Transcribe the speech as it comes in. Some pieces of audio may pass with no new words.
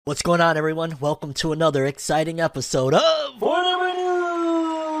What's going on, everyone? Welcome to another exciting episode of Forever News!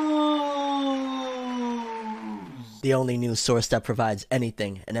 the only news source that provides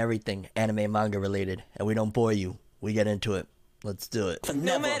anything and everything anime and manga related. And we don't bore you. We get into it. Let's do it.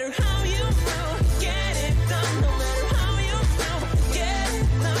 No matter how you move, get it done. No matter how you move, get it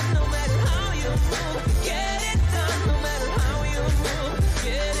done. No matter how you move, get it done. No matter how you move,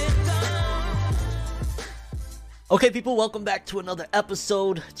 get it done. Okay, people, welcome back to another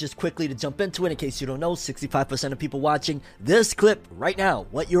episode. Just quickly to jump into it, in case you don't know, 65% of people watching this clip right now,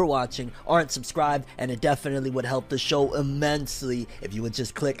 what you're watching, aren't subscribed, and it definitely would help the show immensely if you would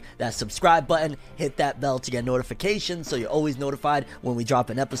just click that subscribe button, hit that bell to get notifications so you're always notified when we drop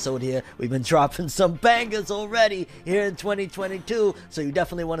an episode here. We've been dropping some bangers already here in 2022, so you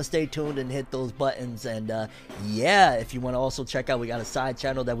definitely want to stay tuned and hit those buttons. And yeah, if you want to also check out, we got a side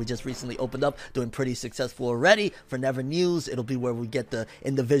channel that we just recently opened up, doing pretty successful already. For Never News, it'll be where we get the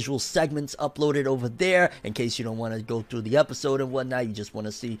individual segments uploaded over there, in case you don't want to go through the episode and whatnot, you just want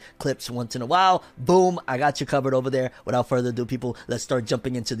to see clips once in a while. Boom, I got you covered over there. Without further ado, people, let's start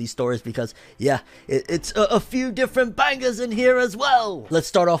jumping into these stories, because yeah, it's a few different bangers in here as well. Let's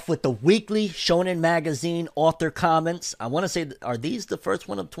start off with the weekly Shonen Magazine author comments. I want to say, are these the first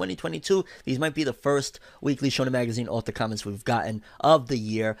one of 2022? These might be the first weekly Shonen Magazine author comments we've gotten of the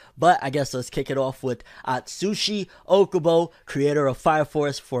year, but I guess let's kick it off with Atsushi Okubo, creator of Fire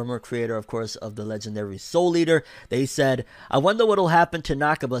Force, former creator, of course, of the legendary Soul Eater. They said, "I wonder what'll happen to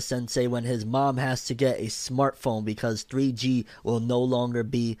Nakaba Sensei when his mom has to get a smartphone because 3G will no longer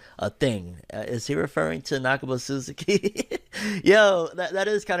be a thing." Is he referring to Nakaba Suzuki? Yo, that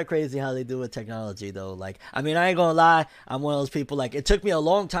is kind of crazy how they do with technology, though. Like, I mean, I ain't gonna lie, I'm one of those people, like, it took me a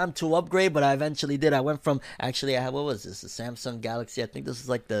long time to upgrade, but I eventually did. I went from, actually, I had, what was this, the Samsung Galaxy? I think this is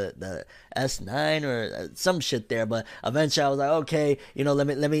like the S9 or some shit there, but eventually I was like, okay, you know, let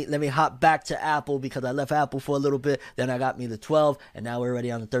me hop back to Apple, because I left Apple for a little bit. Then I got me the 12, and now we're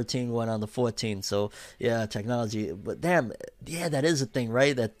already on the 13, going on the 14. So yeah, technology. But damn, yeah, that is a thing,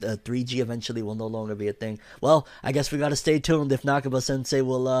 right? That 3G eventually will no longer be a thing. Well, I guess we gotta stay tuned if Nakaba Sensei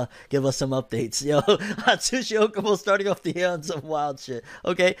will give us some updates. Yo, Atsushi Okubo starting off the year on some wild shit.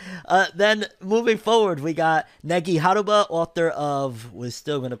 Okay, then moving forward, we got Negi Haruba, author of, we're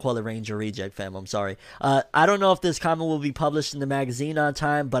still gonna call it Ranger Reject, fam, I'm sorry. I don't know if this comment will be published in the magazine on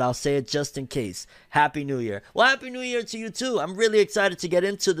time, but I'll say it just in case. Happy New Year. Well, Happy New Year to you too. I'm really excited to get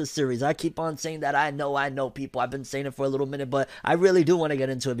into this series. I keep on saying that. I know people. I've been saying it for a little minute, but I really do want to get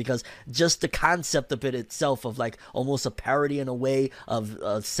into it, because just the concept of it itself, of like almost a parody in a way of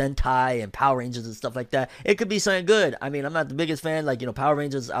Sentai and Power Rangers and stuff like that, it could be something good. I mean, I'm not the biggest fan, like, you know, Power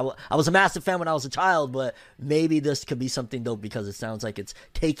Rangers, I was a massive fan when I was a child, but maybe this could be something dope, because it sounds like it's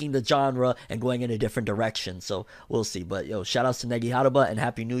taking the genre and going in a different direction. So we'll see. But yo, shout outs to Negi Haruba, and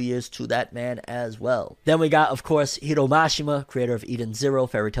Happy New Year's to that man as well. Then we got, of course, Hiro Mashima, creator of Eden Zero,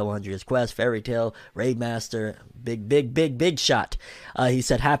 Fairy Tail 100 Years Quest, Fairy Tail, Raid Master, big shot. He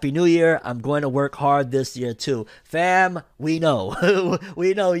said, "Happy New Year. I'm going to work hard this year too." Fam, we know.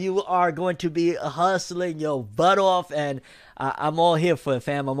 We know you are going to be hustling your butt off, and I'm all here for it,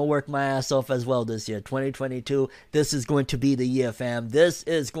 fam. I'm going to work my ass off as well this year. 2022, this is going to be the year, fam. This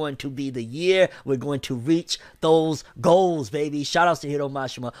is going to be the year we're going to reach those goals, baby. Shout outs to Hiro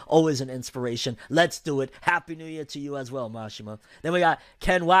Mashima. Always an inspiration. Let's do it. Happy New Year to you as well, Mashima. Then we got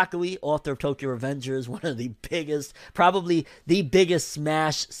Ken Wakui, author of Tokyo Revengers, one of the biggest, probably the biggest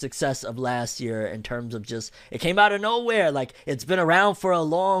smash success of last year, in terms of just, it came out of nowhere. Like, it's been around for a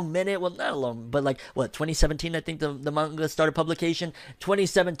long minute. Well, not a long, but like, what, 2017, I think the manga started publication,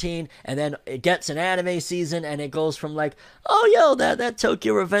 2017, and then it gets an anime season, and it goes from like, oh yo, that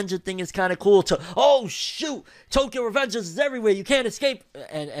Tokyo Revenger thing is kind of cool, to, oh shoot, Tokyo Revengers is everywhere, you can't escape,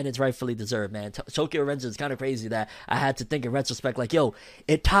 and it's rightfully deserved, man. Tokyo Revengers is kind of crazy that I had to think in retrospect, like, yo,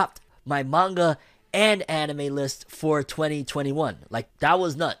 it topped my manga and anime list for 2021. Like, that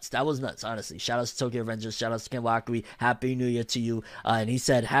was nuts, honestly. Shout out to Tokyo Revengers, shout out to Ken Wakui, Happy New Year to you. And he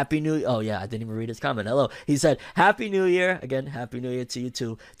said, Happy New Year. Oh yeah, I didn't even read his comment. Hello. He said, Happy New Year. Again, Happy New Year to you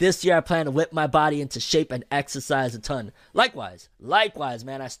too. This year I plan to whip my body into shape and exercise a ton. Likewise,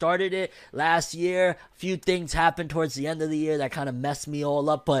 man. I started it last year. A few things happened towards the end of the year that kind of messed me all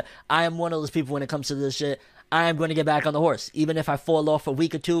up, but I am one of those people when it comes to this shit. I am going to get back on the horse. Even if I fall off a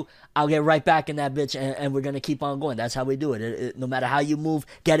week or two, I'll get right back in that bitch, and we're going to keep on going. That's how we do it. No matter how you move,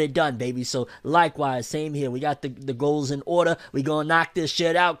 get it done, baby. So likewise, same here. We got the goals in order. We going to knock this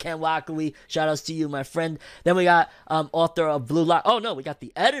shit out. Ken Wakui, shout outs to you, my friend. Then we got author of Blue Lock. Oh, no, we got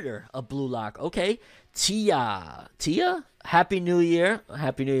the editor of Blue Lock. Okay. Tia? Happy New Year.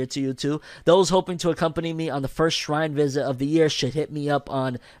 Happy New Year to you too. Those hoping to accompany me on the first shrine visit of the year should hit me up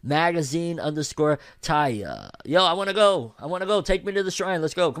on magazine_Taya. Yo, I want to go. Take me to the shrine.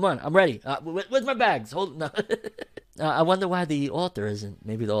 Let's go. Come on. I'm ready. Where's my bags? Hold no. I wonder why the author isn't.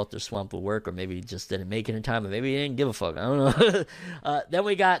 Maybe the author swamped with work, or maybe he just didn't make it in time, or maybe he didn't give a fuck. I don't know. Then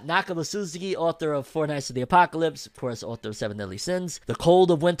we got Nakaba Suzuki, author of Four Nights of the Apocalypse, of course, author of Seven Deadly Sins. The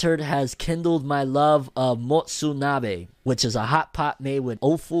cold of winter has kindled my love of Motsunabe, which is a hot pot made with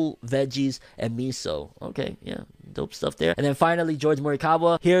offal, veggies, and miso. Okay, yeah, dope stuff there. And then finally, George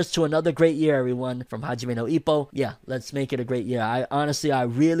Morikawa. Here's to another great year, everyone, from Hajime no Ippo. Yeah, let's make it a great year. I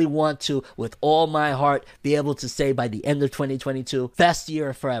really want to, with all my heart, be able to say by the end of 2022, best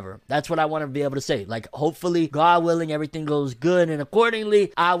year forever. That's what I want to be able to say. Like, hopefully, God willing, everything goes good, and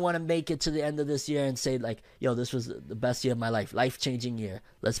accordingly, I want to make it to the end of this year and say, like, yo, this was the best year of my life. Life-changing year.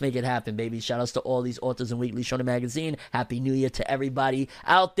 Let's make it happen, baby. Shout outs to all these authors in Weekly Shonen Magazine. Happy New Year to everybody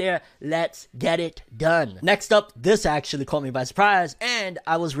out there. Let's get it done. Next up, this actually caught me by surprise, and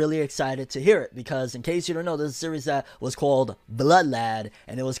I was really excited to hear it because, in case you don't know, there's a series that was called Blood Lad,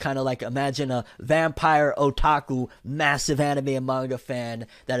 and it was kind of like, imagine a vampire otaku, massive anime and manga fan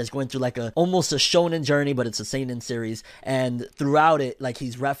that is going through like almost a shonen journey, but it's a seinen series, and throughout it, like,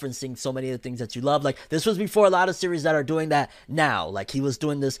 he's referencing so many of the things that you love. Like, this was before a lot of series that are doing that now. Like, he was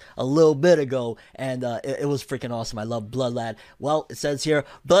doing this a little bit ago, and it was freaking awesome. I love Blood Lad. Well, it says here,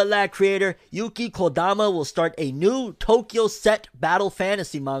 Blood Lad creator Yuki Kodama will start a new Tokyo set battle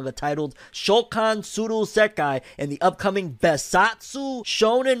fantasy manga titled Shokan Suru Sekai in the upcoming Besatsu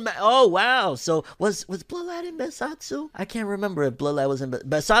Shonen oh wow, so was Blood Lad in Besatsu? I can't remember if Blood Lad was in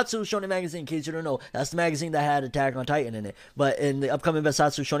Besatsu Shonen Magazine. In case you don't know, that's the magazine that had Attack on Titan in it. But in the upcoming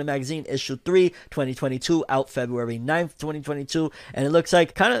Besatsu Shonen Magazine issue 3 2022, out February 9th 2022, and it looks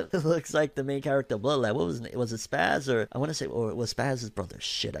like the main character of Blood Lad. What was his name? Was it Spaz, or I want to say, or was Spaz his brother?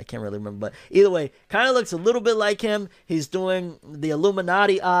 Shit, I can't really remember. But either way, kind of looks a little bit like him. He's doing the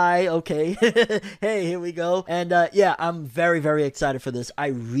Illuminati eye. Okay, hey, here we go. And yeah, I'm very, very excited for this. I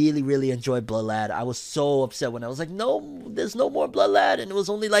really, really enjoyed Blood Lad. I was so upset when I was like, no, there's no more Blood Lad, and it was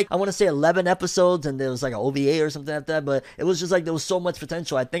only like, I want to say 11 episodes, and there was like an OVA or something like that. But it was just like, there was so much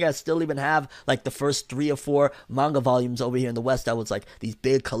potential. I think I still even have like the first 3 or 4 manga volumes over here in the West. That was like these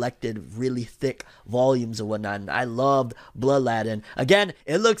big collected, really thick volumes and whatnot. And I loved Blood Lad. And again,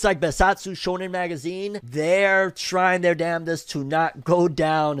 it looks like Besatsu Shonen Magazine, they're trying their damnedest to not go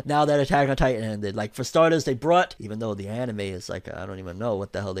down now that Attack on Titan ended. Like, for starters, they brought, even though the anime is like, I don't even know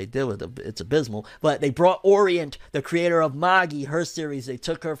what the hell they did with it, it's abysmal, but they brought Orient, the creator of Magi, her series. They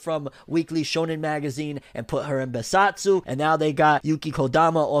took her from Weekly Shonen Magazine and put her in Besatsu, and now they got Yuki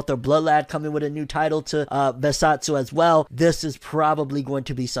Kodama, author Blood Lad, coming with a new title to Besatsu as well. This is probably going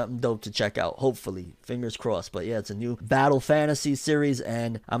to be something dope to check out, hopefully, fingers crossed. But yeah, it's a new battle fantasy series,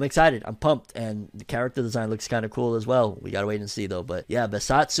 and I'm excited. I'm pumped, and the character design looks kind of cool as well. We gotta wait and see though. But yeah,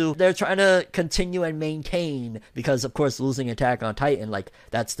 Besatsu, they're trying to continue and maintain, because of course losing Attack on Titan, like,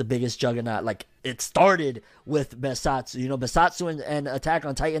 that's the biggest juggernaut. Like, it started with Besatsu. You know, Besatsu and Attack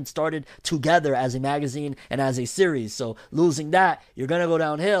on Titan started together as a magazine and as a series. So losing that, you're gonna go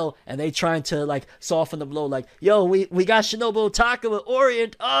downhill, and they trying to like soften the blow. Like, yo, we got Shinobu Otaka with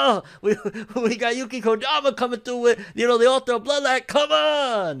Orient. Oh, we got Yuki Kodama coming through with, you know, the author of Blood Lad. Come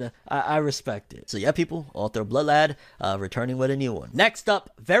on, I respect it. So yeah, people, author of Blood Lad returning with a new one. Next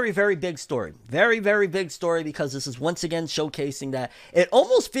up, very, very big story. Very, very big story, because this is once again showcasing that it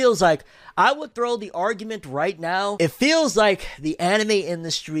almost feels like, I would throw the argument right now, it feels like the anime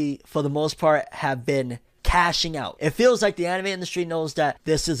industry, for the most part, have been cashing out. It feels like the anime industry knows that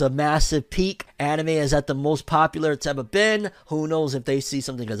this is a massive peak. Anime is at the most popular it's ever been. Who knows if they see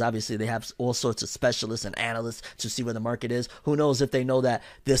something, because obviously they have all sorts of specialists and analysts to see where the market is. Who knows if they know that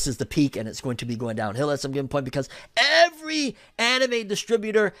this is the peak and it's going to be going downhill at some given point, because every anime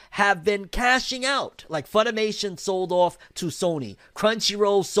distributor have been cashing out. Like, Funimation sold off to Sony.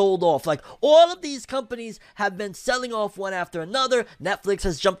 Crunchyroll sold off. Like, all of these companies have been selling off one after another. Netflix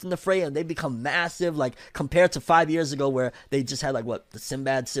has jumped in the fray, and they become massive. Like, compared to 5 years ago, where they just had like the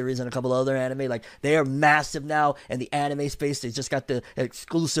Sinbad series and a couple other anime. Like, they are massive now in the anime space. They just got the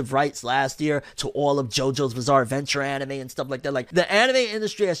exclusive rights last year to all of JoJo's Bizarre Adventure anime and stuff like that. Like, the anime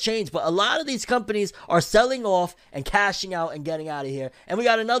industry has changed, but a lot of these companies are selling off and cashing out and getting out of here. And we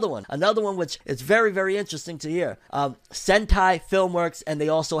got another one which is very, very interesting to hear. Sentai Filmworks, and they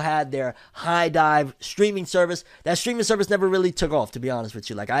also had their High Dive streaming service. That streaming service never really took off, to be honest with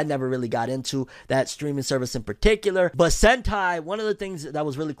you. Like, I never really got into that streaming service in particular. But Sentai, one of the things that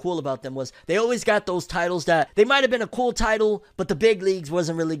was really cool about them was they always got those titles that they might have been a cool title, but the big leagues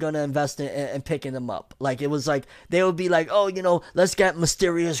wasn't really going to invest in picking them up. Like, it was like, they would be like, oh, you know, let's get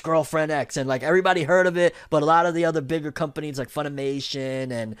Mysterious Girlfriend X. And like, everybody heard of it, but a lot of the other bigger companies like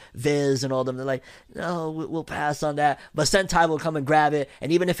Funimation and Viz and all them, they're like, no, we'll pass on that. But Sentai will come and grab it.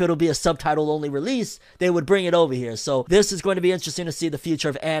 And even if it'll be a subtitle only release, they would bring it over here. So this is going to be interesting to see the future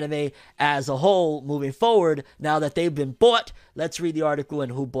of anime as a whole moving forward now that they've been bought. Let's read the article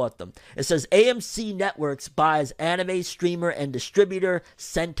and who bought them. It says AMC Networks buys anime streamer and distributor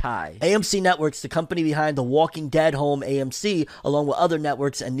Sentai. AMC Networks, the company behind the Walking Dead home AMC, along with other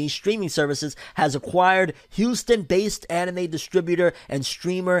networks and niche streaming services, has acquired Houston-based anime distributor and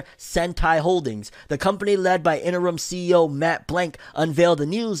streamer Sentai Holdings. The company, led by interim CEO Matt Blank, unveiled the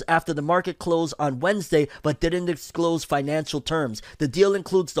news after the market closed on Wednesday, but didn't disclose financial terms. The deal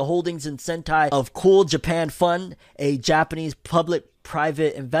includes the holdings in Sentai of Cool Japan Fund, a Japanese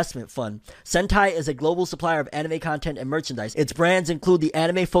public-private investment fund. Sentai is a global supplier of anime content and merchandise. Its brands include the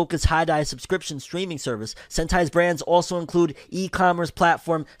anime-focused HiDive subscription streaming service. Sentai's brands also include e-commerce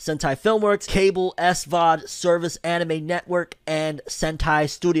platform Sentai Filmworks, cable SVOD service Anime Network, and Sentai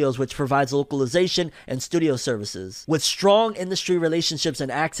Studios, which provides localization and studio services. With strong industry relationships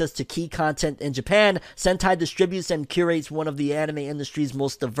and access to key content in Japan, Sentai distributes and curates one of the anime industry's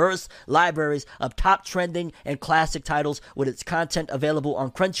most diverse libraries of top trending and classic titles, with its content available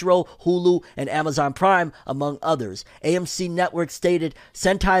on Crunchyroll, Hulu, and Amazon Prime, among others. AMC Network stated,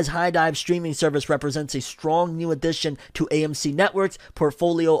 Sentai's HiDive streaming service represents a strong new addition to AMC Network's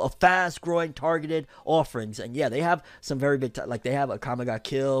portfolio of fast-growing targeted offerings. And yeah, they have some very big, like they have a Akame ga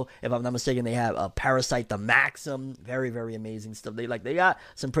Kill, if I'm not mistaken, they have Parasite the Maxim, very, very amazing stuff. They got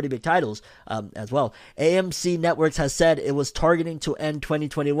some pretty big titles as well. AMC Networks has said it was targeting to end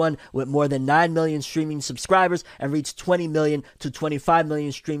 2021 with more than 9 million streaming subscribers and reach 20 million to 25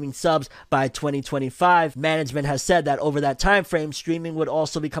 million streaming subs by 2025. Management has said that over that time frame, streaming would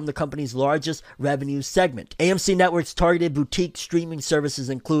also become the company's largest revenue segment. AMC Network's targeted boutique streaming services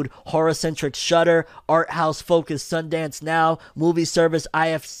include horror-centric Shudder, art house-focused Sundance Now, movie service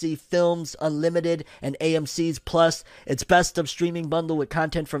IFC Films Unlimited, and AMC's Plus. Its best of streaming bundle with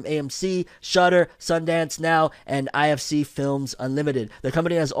content from AMC, Shudder, Sundance Now, and IFC Films Unlimited. The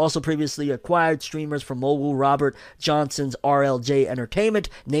company has also previously acquired streamers from mogul Robert Johnson's RLJ Entertainment,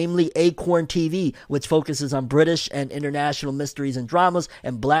 namely Acorn TV, which focuses on British and international mysteries and dramas,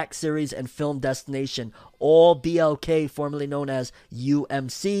 and Black Series and Film Destination, all BLK, formerly known as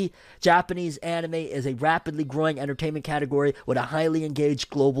UMC. Japanese anime is a rapidly growing entertainment category with a highly engaged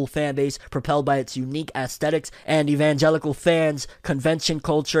global fan base propelled by its unique aesthetics and evangelical fans, convention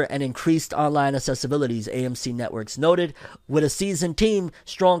culture, and increased online accessibilities, AMC Networks noted. With a seasoned team,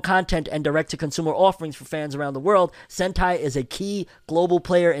 strong content, and direct-to-consumer offerings for fans around the world, Sentai is a key global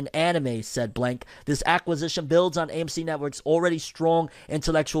player in anime, said Blank. This acquisition builds on AMC Network's already strong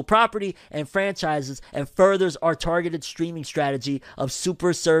intellectual property and franchises and furthers our targeted streaming strategy of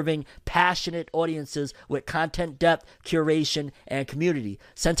super serving passionate audiences with content depth, curation, and community.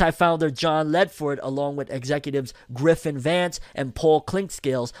 Sentai founder John Ledford, along with executives Griffin Vance and Paul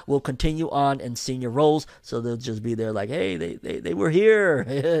Clinkscales, will continue on in senior roles, so they'll just be there like, hey, they were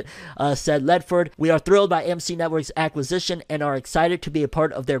here, said Ledford. We are thrilled by AMC Network's acquisition and are excited to be a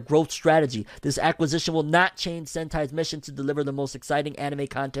part of their growth strategy. This acquisition will not change Sentai's mission to deliver the most exciting anime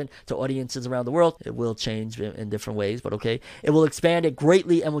content to audiences around the world. It will change in different ways, but okay. It will expand it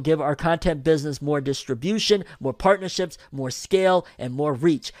greatly and will give our content business more distribution, more partnerships, more scale, and more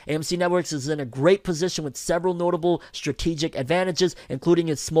reach. AMC Networks is in a great position with several notable strategic advantages, including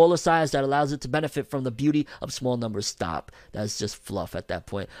its smaller size that allows it to benefit from the beauty of small numbers. Stop. That's just fluff at that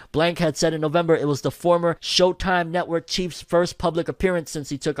point. Blank had said in November it was the former Showtime Network chief's first public appearance since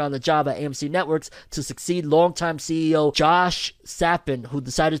he took on the job at AMC Networks to succeed longtime CEO Josh Sappin, who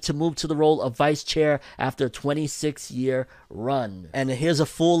decided to move to the role of vice chair after a 26-year run. And here's a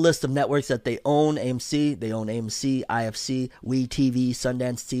full list of networks that they own. AMC, they own AMC, IFC, WeTV,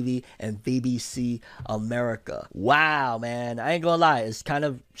 Sundance TV, and BBC America. Wow, man. I ain't gonna lie. It's kind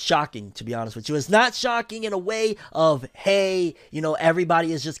of shocking, to be honest with you. It's not shocking in a way of, hey, you know,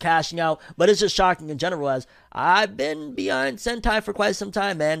 everybody is just cashing out, but it's just shocking in general as I've been behind Sentai for quite some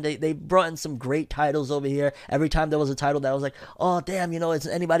time, man. They brought in some great titles over here. Every time there was a title that I was like, oh, damn, you know, is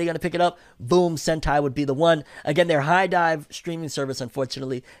anybody going to pick it up? Boom, Sentai would be the one. Again, their HiDive streaming service,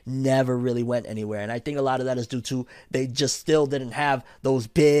 unfortunately, never really went anywhere. And I think a lot of that is due to they just still didn't have those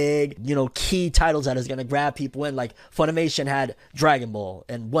big, you know, key titles that is going to grab people in. Like Funimation had Dragon Ball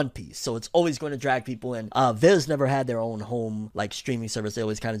and One Piece, so it's always going to drag people in. Viz never had their own home, like, streaming service. They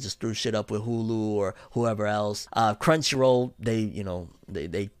always kind of just threw shit up with Hulu or whoever else. Crunchyroll,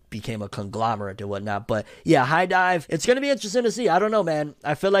 they became a conglomerate and whatnot. But yeah, High Dive, it's going to be interesting to see. I don't know, man.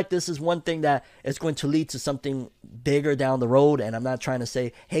 I feel like this is one thing that is going to lead to something bigger down the road, and I'm not trying to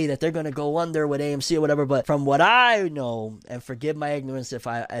say, hey, that they're going to go under with AMC or whatever, but from what I know, and forgive my ignorance if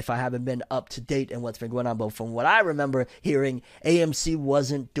I haven't been up to date in what's been going on, but from what I remember hearing, AMC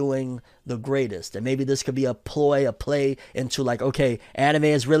wasn't doing the greatest, and maybe this could be a play into like, okay, anime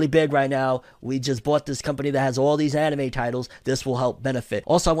is really big right now, we just bought this company that has all these anime titles, this will help benefit.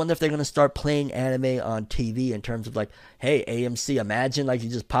 Also, I wonder if they're going to start playing anime on TV in terms of like, hey, AMC, imagine like you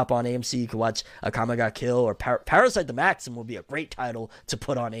just pop on AMC, you can watch Akame ga Kill or Parasite the Maxim will be a great title to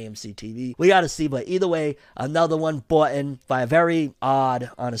put on AMC TV. We got to see, but either way, another one bought in by a very odd,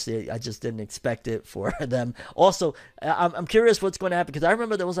 honestly, I just didn't expect it for them. Also, I'm curious what's going to happen, because I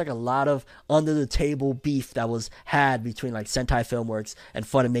remember there was like a lot of under the table beef that was had between like Sentai Filmworks and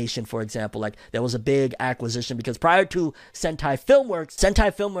Funimation, for example. Like there was a big acquisition, because prior to Sentai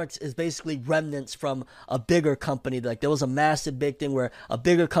Filmworks is basically remnants from a bigger company. Like there was a massive big thing where a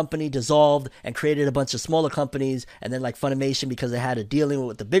bigger company dissolved and created a bunch of smaller companies, and then like Funimation, because they had a dealing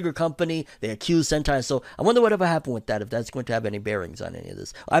with the bigger company, they accused Sentai. So I wonder whatever happened with that, if that's going to have any bearings on any of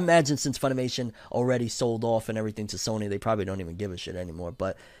this. I imagine since Funimation already sold off and everything to Sony, they probably don't even give a shit anymore.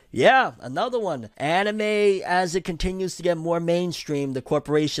 But yeah, another one. Anime, as it continues to get more mainstream, the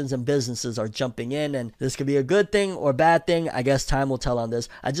corporations and businesses are jumping in, and this could be a good thing or bad thing. I guess time will tell on this.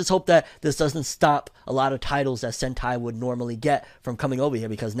 I just hope that this doesn't stop a lot of titles that Sentai would normally get from coming over here,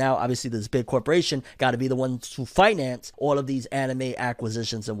 because now obviously this big corporation got to be the ones to finance all of these anime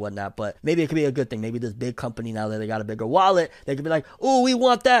acquisitions and whatnot. But maybe it could be a good thing. Maybe this big company, now that they got a bigger wallet, they could be like, oh, we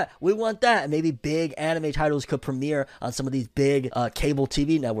want that, and maybe big anime titles could premiere on some of these big cable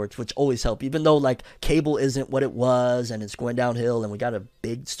TV networks, which always help, even though like cable isn't what it was and it's going downhill, and we got a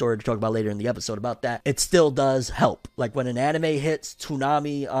big story to talk about later in the episode about that. It still does help. Like when an anime hits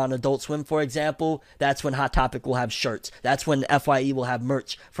Toonami on Adult Swim, for example, that's when Hot Topic will have shirts. That's when FYE will have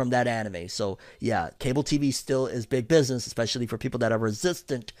merch from that anime. So yeah, cable TV still is big business, especially for people that are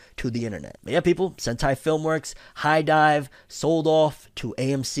resistant to the internet. But yeah, people, Sentai Filmworks, High Dive, sold off to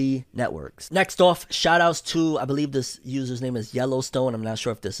AMC Networks. Next off, shout outs to, I believe this user's name is Yellowstone. I'm not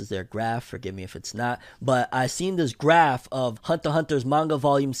sure if this is their graph, forgive me if it's not, but I seen this graph of Hunter x Hunter's manga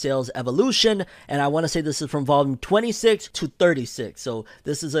volume sales evolution, and I want to say this is from volume 26 to 36. So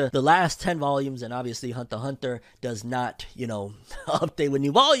this is the last 10 volumes, and obviously Hunter x Hunter does not, update with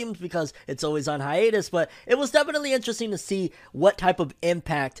new volumes because it's always on hiatus, but it was definitely interesting to see what type of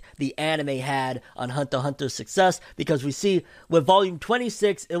impact the anime had on Hunter x Hunter's success, because we see with volume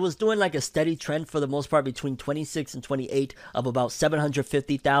 26, it was doing like a steady trend for the most part between 26 and 28 of about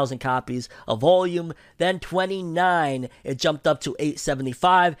 750,000 copies a volume. Then 29, it jumped up to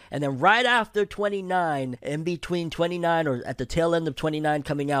 875, and then right after 29, in between 29 or at the tail end of 29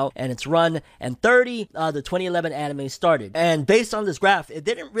 coming out and its run, and 30, the 2011 anime started. And based on this graph, it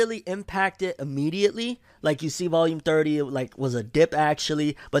didn't really impact it immediately. Like you see volume 30, it like was a dip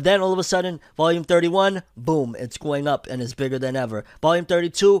actually, but then all of a sudden volume 31, boom, it's going up and it's bigger than ever. Volume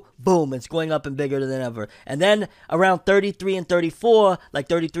 32, boom, it's going up and bigger than ever. And then around 33 and 34, like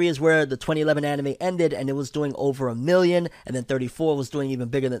 33 is where the 2011 anime ended and it was doing over 1 million, and then 34 was doing even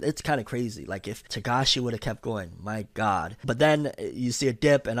bigger than, it's kind of crazy. Like if Togashi would have kept going, my god. But then you see a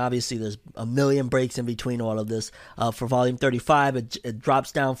dip, and obviously there's 1 million breaks in between all of this. For volume 35, it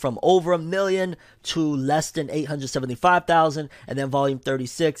drops down from over 1 million to less than 875,000, and then volume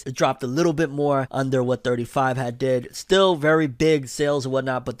 36, it dropped a little bit more under what 35 had did. Still very big sales and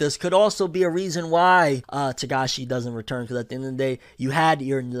whatnot, but this could also be a reason why Togashi doesn't return, because at the end of the day, you had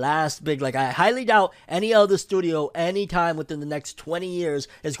your last big, like I highly doubt any other studio anytime within the next 20 years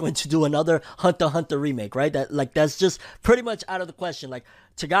is going to do another Hunter x Hunter remake, right? That's just pretty much out of the question. Like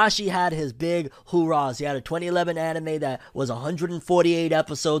Togashi had his big hoorahs. He had a 2011 anime that was 148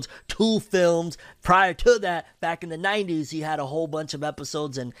 episodes, 2 films. Prior to that, back in the 90s, he had a whole bunch of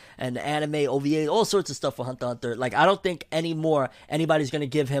episodes and anime, OVA, all sorts of stuff for Hunter x Hunter. Like, I don't think anymore anybody's going to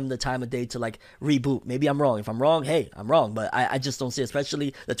give him the time of day to, like, reboot. Maybe I'm wrong. If I'm wrong, hey, I'm wrong. But I just don't see it.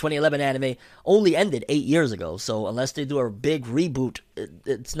 Especially the 2011 anime only ended 8 years ago. So unless they do a big reboot,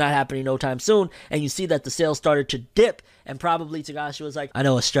 it's not happening no time soon. And you see that the sales started to dip, and probably Togashi was like, I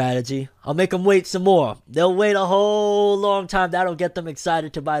know a strategy. I'll make them wait some more. They'll wait a whole long time. That'll get them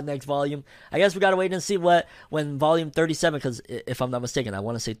excited to buy the next volume. I guess we gotta wait and see when volume 37, because if I'm not mistaken, I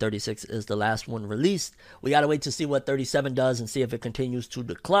want to say 36 is the last one released. We gotta wait to see what 37 does and see if it continues to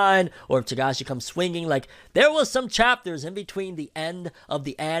decline or if Togashi comes swinging. Like, there was some chapters in between the end of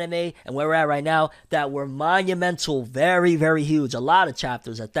the anime and where we're at right now that were monumental, very, very huge. A lot of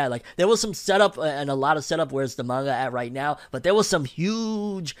chapters at that. Like, there was some setup and a lot of setup where's the manga at right now, but there was some huge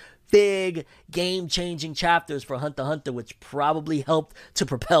huge, big, game-changing chapters for Hunter x Hunter, which probably helped to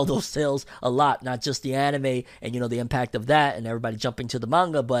propel those sales a lot, not just the anime and, the impact of that and everybody jumping to the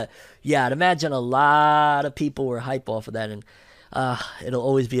manga, but yeah, I'd imagine a lot of people were hype off of that, and it'll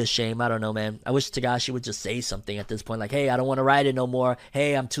always be a shame. I don't know, man. I wish Togashi would just say something at this point, like, hey, I don't want to write it no more.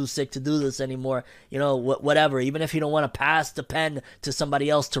 Hey, I'm too sick to do this anymore. Whatever. Even if you don't want to pass the pen to somebody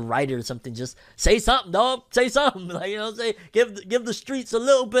else to write it or something, just say something, dog. Say something. Say, give the streets a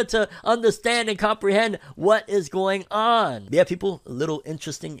little bit to understand and comprehend what is going on. Yeah, people, a little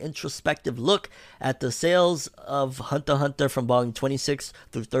interesting introspective look at the sales of Hunter x Hunter from volume 26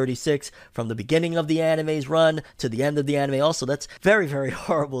 through 36, from the beginning of the anime's run to the end of the anime. Also, that's very, very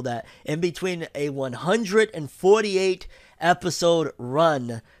horrible that in between a 148 episode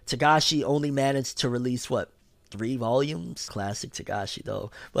run, Togashi only managed to release 3 volumes? Classic Togashi though.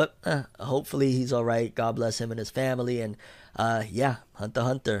 But hopefully he's alright. God bless him and his family. And yeah, Hunter x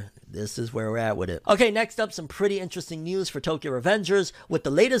Hunter. This is where we're at with it. Okay, next up, some pretty interesting news for Tokyo Revengers. With the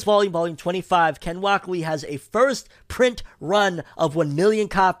latest volume, volume 25, Ken Wakui has a first print run of 1 million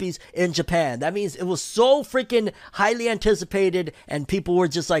copies in Japan. That means it was so freaking highly anticipated, and people were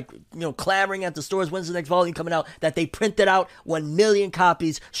just clamoring at the stores, when's the next volume coming out, that they printed out 1 million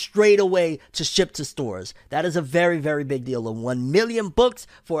copies straight away to ship to stores. That is a very, very big deal. 1 million books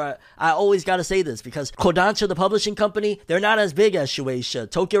for, I always gotta say this, because Kodansha, the publishing company, they're not as big as Shueisha.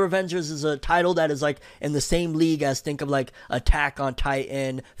 Tokyo Revengers is a title that is in the same league as, think of Attack on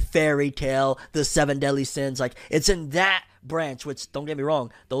Titan, Fairy Tail, The Seven Deadly Sins. It's in that branch, which, don't get me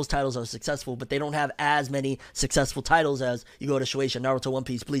wrong, those titles are successful, but they don't have as many successful titles as you go to Shueisha, Naruto, One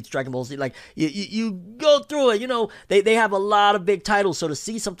Piece, Bleach, Dragon Ball Z. You go through it, they have a lot of big titles, so to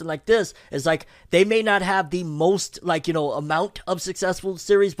see something like this is they may not have the most amount of successful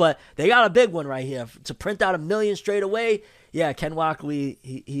series, but they got a big one right here. To print out 1 million straight away, yeah, Ken Wakui,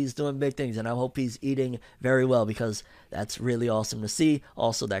 he's doing big things, and I hope he's eating very well, because that's really awesome to see.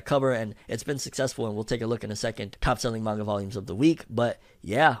 Also, that cover, and it's been successful, and we'll take a look in a second. Top-selling manga volumes of the week, but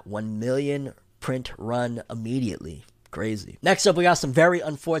yeah, 1 million print run immediately. Crazy. Next up, we got some very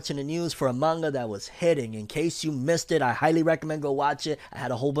unfortunate news for a manga that was hitting. In case you missed it, I highly recommend go watch it. I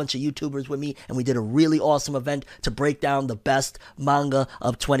had a whole bunch of YouTubers with me, and we did a really awesome event to break down the best manga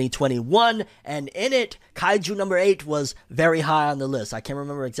of 2021. And in it, Kaiju number 8 was very high on the list. I can't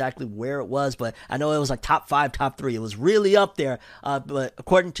remember exactly where it was, but I know it was top 5, top 3. It was really up there. But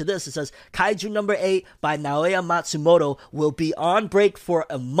according to this, it says Kaiju number 8 by Naoya Matsumoto will be on break for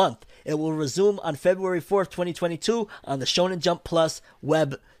a month. It will resume on February 4th, 2022 on the Shonen Jump Plus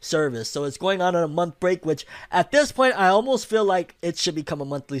web service. So it's going on a month break, which at this point, I almost feel like it should become a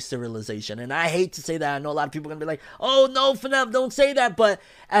monthly serialization. And I hate to say that. I know a lot of people are going to be like, oh no, FNAF, don't say that. But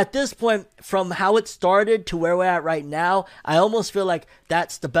at this point, from how it started to where we're at right now, I almost feel like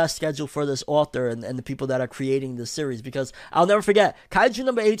that's the best schedule for this author and the people that are creating this series. Because I'll never forget, Kaiju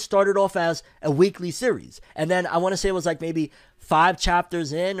number 8 started off as a weekly series. And then I want to say it was maybe 5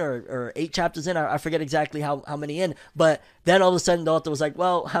 chapters in or 8 chapters in. I forget exactly how many in. But then all of a sudden the author was like,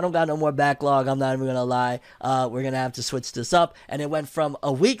 well, I don't got no more backlog. I'm not even going to lie. We're going to have to switch this up. And it went from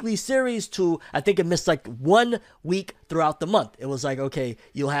a weekly series to, I think it missed 1 week throughout the month. It was okay,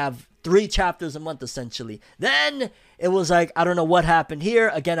 you'll have 3 chapters a month essentially. Then it was I don't know what happened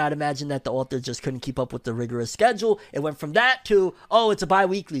here. Again, I'd imagine that the author just couldn't keep up with the rigorous schedule. It went from that to, oh, it's a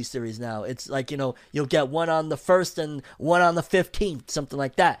bi-weekly series now. It's you'll get one on the 1st and one on the 15th, something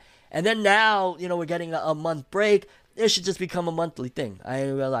like that. And then now, we're getting a month break. It should just become a monthly thing. I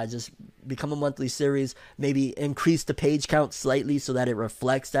realize, just become a monthly series, maybe increase the page count slightly so that it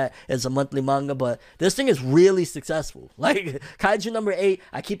reflects that it's a monthly manga. But this thing is really successful. Kaiju number 8,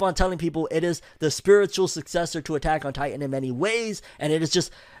 I keep on telling people it is the spiritual successor to Attack on Titan in many ways, and it is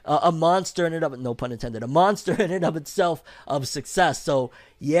just a monster in and of, no pun intended, a monster in and of itself of success. So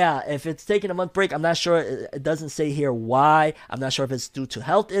yeah, if it's taking a month break, I'm not sure. It doesn't say here why. I'm not sure if it's due to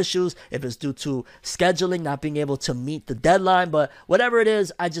health issues, if it's due to scheduling, not being able to meet the deadline, but whatever it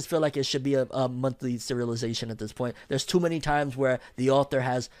is, I just feel like it should be a monthly serialization at this point. There's too many times where the author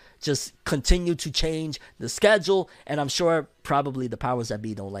has just continued to change the schedule, and I'm sure probably the powers that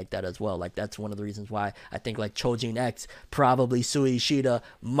be don't like that as well. That's one of the reasons why I think Chojin X, probably Sui Ishida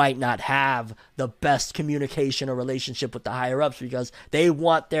might not have the best communication or relationship with the higher ups, because they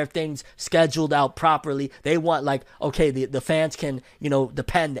want their things scheduled out properly. They want okay, the fans can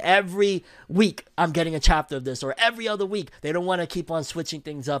depend every week I'm getting a chapter of this, or every other week. They don't want to keep on switching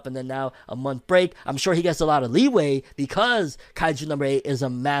things up, and then now a month break. I'm sure he gets a lot of leeway because Kaiju number 8 is a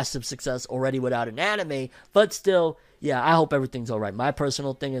massive success already without an anime, but still, yeah, I hope everything's all right. My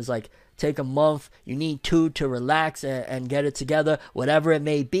personal thing is take a month. You need 2 to relax and get it together, whatever it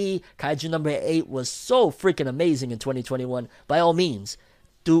may be. Kaiju number 8 was so freaking amazing in 2021. By all means,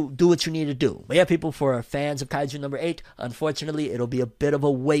 do what you need to do. But yeah, people, for fans of Kaiju number 8, unfortunately, it'll be a bit of a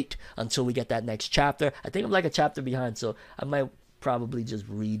wait until we get that next chapter. I think I'm like a chapter behind, so I might probably just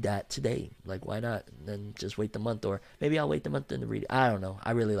read that today. Like, why not? And then just wait the month, or maybe I'll wait the month and read it. I don't know.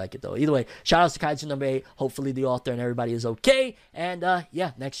 I really like it though. Either way, shout outs to Kaiju number 8. Hopefully the author and everybody is okay. And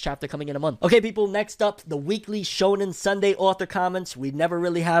yeah, next chapter coming in a month. Okay, people, next up, the weekly Shonen Sunday author comments. We never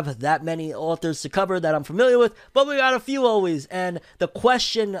really have that many authors to cover that I'm familiar with, but we got a few always. And the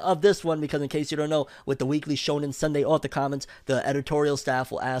question of this one, because in case you don't know, with the weekly Shonen Sunday author comments, the editorial staff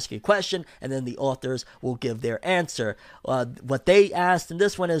will ask a question and then the authors will give their answer. What they asked in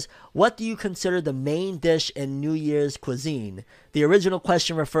this one is, what do you consider the main dish in New Year's cuisine? The original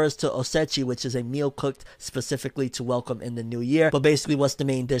question refers to osechi, which is a meal cooked specifically to welcome in the new year. But basically, what's the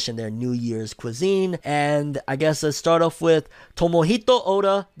main dish in their New Year's cuisine? And I guess let's start off with Tomohito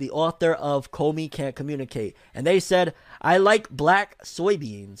Oda, the author of Komi Can't Communicate. And they said, I like black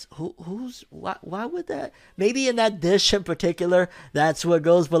soybeans. Why would that? Maybe in that dish in particular, that's what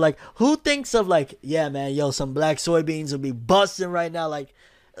goes. But like, who thinks of like, yeah, man, yo, some black soybeans would be busting right now. Like,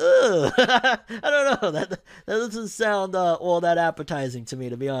 ugh. I don't know. That doesn't sound all that appetizing to me,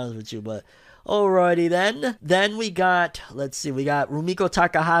 to be honest with you. But alrighty then. Then we got, let's see, we got Rumiko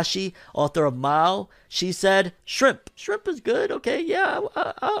Takahashi, author of Mao. She said, shrimp. Shrimp is good. Okay, yeah,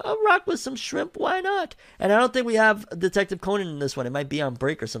 I'll rock with some shrimp. Why not? And I don't think we have Detective Conan in this one. It might be on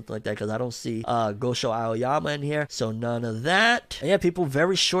break or something like that, because I don't see Gosho Aoyama in here. So none of that. And yeah, people,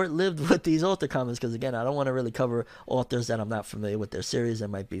 very short-lived with these author comments, because again, I don't want to really cover authors that I'm not familiar with their series. There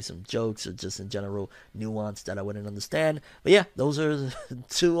might be some jokes or just in general nuance that I wouldn't understand. But yeah, those are the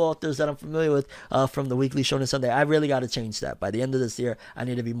 2 authors that I'm familiar with from the weekly Shonen Sunday. I really got to change that. By the end of this year, I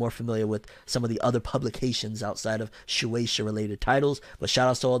need to be more familiar with some of the other publications outside of Shueisha related titles. But shout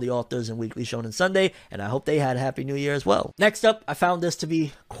outs to all the authors in weekly Shonen Sunday, and I hope they had a happy new year as well. Next up, I found this to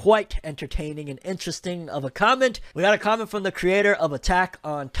be quite entertaining and interesting of a comment. We got a comment from the creator of Attack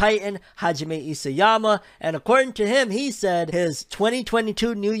on Titan, Hajime Isayama, and according to him, he said his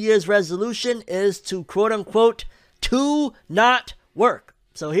 2022 New Year's resolution is to quote unquote to not work.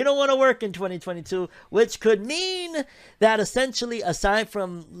 So he don't want to work in 2022, which could mean that essentially, aside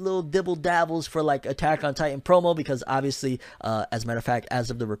from little dibble dabbles for like Attack on Titan promo, because obviously, as a matter of fact, as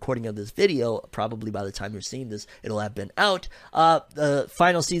of the recording of this video, probably by the time you're seeing this, it'll have been out. The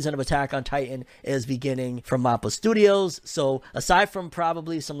final season of Attack on Titan is beginning from Mappa Studios. So aside from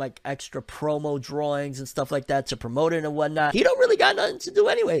probably some like extra promo drawings and stuff like that to promote it and whatnot, he don't really got nothing to do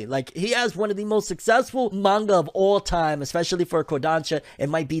anyway. Like, he has one of the most successful manga of all time, especially for Kodansha. It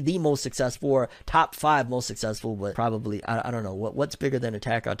might be the most successful, or top 5 most successful, but probably, I don't know, what's bigger than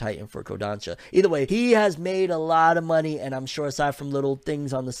Attack on Titan for Kodansha? Either way, he has made a lot of money, and I'm sure aside from little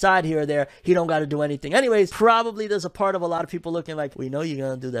things on the side here or there, he don't got to do anything. Anyways, probably there's a part of a lot of people looking like, we know you're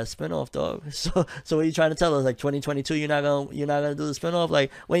gonna do that spinoff, dog. So what are you trying to tell us? Like, 2022, you're not gonna do the spinoff?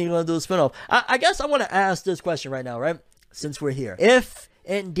 Like, when are you gonna do the spinoff? I guess I want to ask this question right now, right? Since we're here. If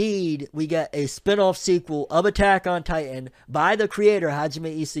indeed we get a spin-off sequel of Attack on Titan by the creator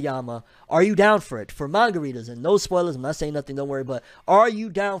Hajime Isayama, are you down for it? For manga readers, and no spoilers, I'm not saying nothing, don't worry, but are you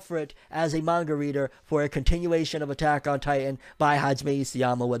down for it as a manga reader for a continuation of Attack on Titan by Hajime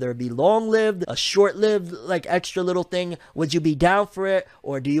Isayama, whether it be long-lived, a short-lived, like extra little thing? Would you be down for it,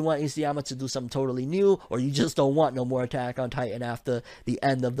 or do you want Isayama to do something totally new, or you just don't want no more Attack on Titan after the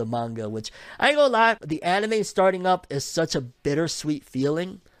end of the manga? Which, I ain't gonna lie, the anime starting up is such a bittersweet feeling.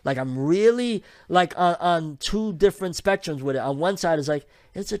 Like, I'm really like on 2 different spectrums with it. On one side, it's like,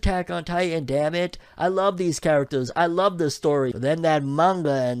 it's Attack on Titan, damn it, I love these characters, I love this story. But then that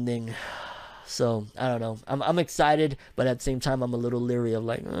manga ending, so I don't know. I'm excited, but at the same time, I'm a little leery of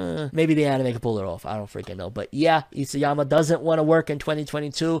like, maybe the anime can pull it off. I don't freaking know. But yeah, Isayama doesn't want to work in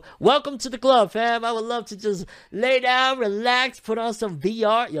 2022. Welcome to the club, fam. I would love to just lay down, relax, put on some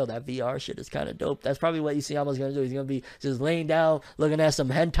VR. Yo, that VR shit is kind of dope. That's probably what Isayama's gonna do. He's gonna be just laying down, looking at some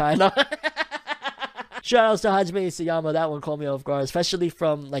hentai. Shout outs to Hajime Isayama. That one caught me off guard, especially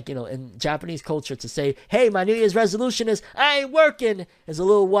from, like, you know, in Japanese culture, to say, hey, my New Year's resolution is I ain't working, is a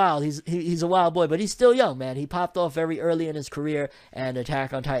little wild. He's a wild boy, but he's still young, man. He popped off very early in his career, and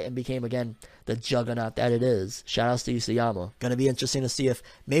Attack on Titan became, again, the juggernaut that it is. Shout outs to Isayama. Gonna be interesting to see if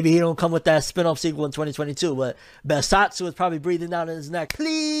maybe he don't come with that spin-off sequel in 2022, but Besatsu is probably breathing down in his neck.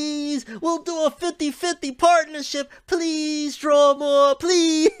 Please, we'll do a 50-50 partnership. Please draw more,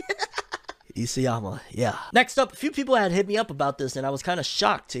 please. Isayama, yeah. Next up, a few people had hit me up about this, and I was kind of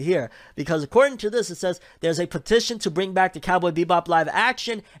shocked to hear, because according to this, it says there's a petition to bring back the Cowboy Bebop live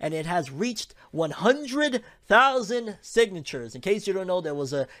action, and it has reached 100,000 signatures. In case you don't know, there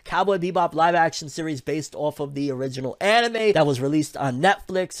was a Cowboy Bebop live action series based off of the original anime that was released on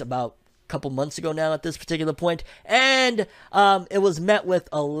Netflix about couple months ago now at this particular point, and it was met with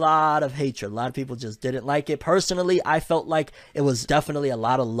a lot of hatred. A lot of people just didn't like it. Personally, I felt like it was definitely a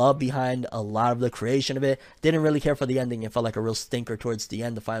lot of love behind a lot of the creation of it. Didn't really care for the ending. It felt like a real stinker towards the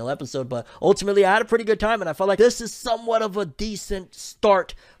end, the final episode, but ultimately I had a pretty good time, and I felt like this is somewhat of a decent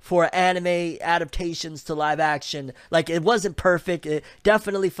start for anime adaptations to live action. Like, it wasn't perfect. It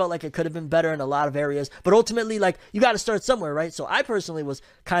definitely felt like it could have been better in a lot of areas, but ultimately, like, you got to start somewhere, right? So I personally was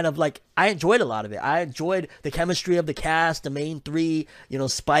kind of like, I enjoyed a lot of it. I enjoyed the chemistry of the cast, the main three, you know,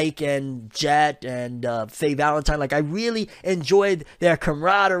 Spike and Jet and Faye Valentine. Like, I really enjoyed their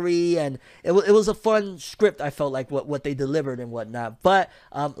camaraderie, and it was a fun script, I felt like, what they delivered and whatnot. But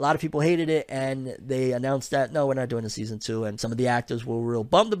a lot of people hated it, and they announced that, no, we're not doing a season 2, and some of the actors were real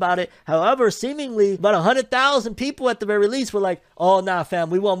bummed about it. However, seemingly about 100,000 people at the very least were like, oh, nah, fam,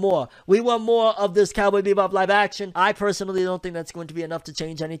 we want more. We want more of this Cowboy Bebop live action. I personally don't think that's going to be enough to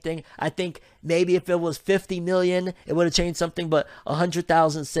change anything. I think maybe if it was 50 million, it would have changed something, but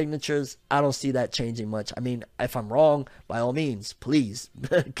 100,000 signatures, I don't see that changing much. I mean, if I'm wrong, by all means, please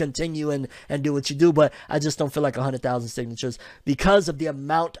continue and do what you do, but I just don't feel like 100,000 signatures because of the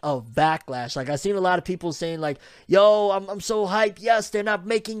amount of backlash. Like, I've seen a lot of people saying like, yo, I'm so hyped. Yes, they're not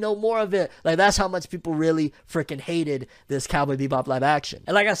making no more of it. Like, that's how much people really freaking hated this Cowboy Bebop live action.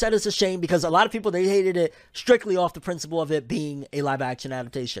 And like I said, it's a shame because a lot of people, they hated it strictly off the principle of it being a live action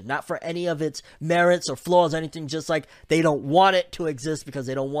adaptation, not for any of its merits or flaws or anything, just like they don't want it to exist because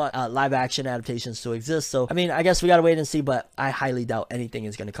they don't want live action adaptations to exist. So I mean, I guess we gotta wait and see, but I highly doubt anything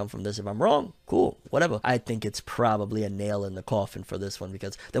is gonna come from this. If I'm wrong, cool, whatever. I think it's probably a nail in the coffin for this one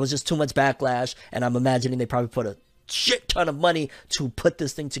because there was just too much backlash, and I'm imagining they probably put a shit ton of money to put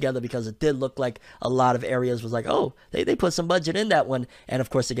this thing together because it did look like a lot of areas was like, oh, they put some budget in that one. And of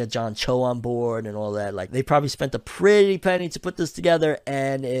course, they get John Cho on board and all that. Like, they probably spent a pretty penny to put this together,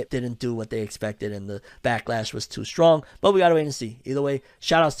 and it didn't do what they expected, and the backlash was too strong. But we gotta wait and see. Either way,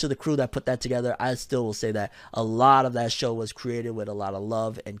 shout outs to the crew that put that together. I still will say that a lot of that show was created with a lot of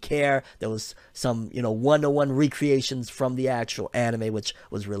love and care. There was some, you know, one-to-one recreations from the actual anime, which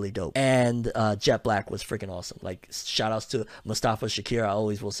was really dope. And Jet Black was freaking awesome. Like, shout outs to Mustafa Shakir. I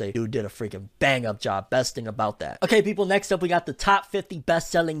always will say, dude did a freaking bang up job. Best thing about that. Okay, people, next up we got the top 50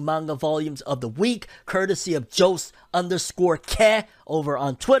 best-selling manga volumes of the week, courtesy of Jose_Ke over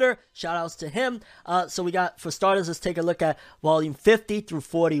on Twitter. Shout outs to him. So we got, for starters, let's take a look at volume 50 through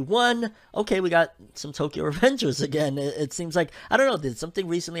 41. Okay, we got some Tokyo Revengers again. It seems like, I don't know, did something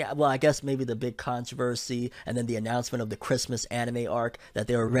recently, well, I guess maybe the big controversy and then the announcement of the Christmas anime arc that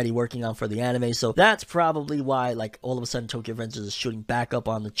they were already working on for the anime. So that's probably why, like, all of a sudden Tokyo Revengers is shooting back up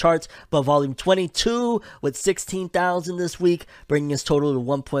on the charts. But volume 22 with 16,000 this week, bringing his total to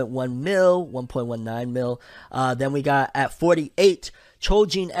 1.19 mil. Then we got at 48,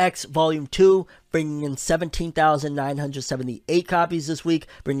 Chojin X Volume 2, bringing in 17,978 copies this week,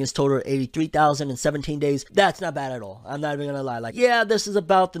 bringing his total to 83,000 in 17 days. That's not bad at all. I'm not even gonna lie. Like, yeah, this is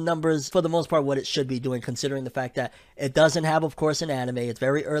about the numbers, for the most part, what it should be doing, considering the fact that it doesn't have, of course, an anime. It's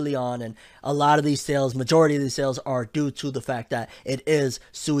very early on, and a lot of these sales, majority of these sales, are due to the fact that it is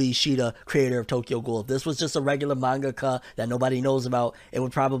Sui Ishida, creator of Tokyo Ghoul. If this was just a regular mangaka that nobody knows about, it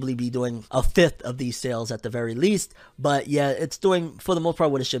would probably be doing a fifth of these sales at the very least. But yeah, it's doing, for the most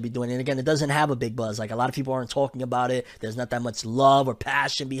part, what it should be doing. And again, it doesn't have a big buzz. Like, a lot of people aren't talking about it. There's not that much love or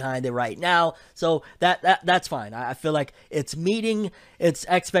passion behind it right now. So that's fine. I feel like it's meeting its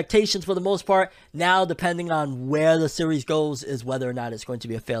expectations for the most part. Now, depending on where the series goes, is whether or not it's going to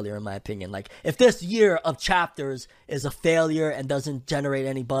be a failure, in my opinion. Like, if this year of chapters is a failure and doesn't generate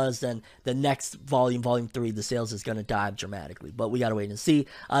any buzz, then the next volume, volume 3, the sales is going to dive dramatically. But we got to wait and see.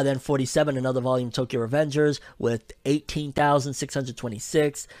 Then 47, another volume, Tokyo Revengers, with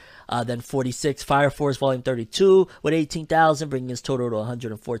 18,626. Then 46, Fire Force Volume 32 with 18,000, bringing his total to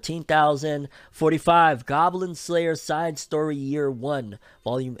 114,000. 45, Goblin Slayer Side Story Year 1,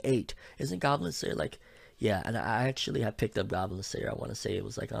 Volume 8. Isn't Goblin Slayer like Yeah, and I actually had picked up Goblin Slayer. I want to say it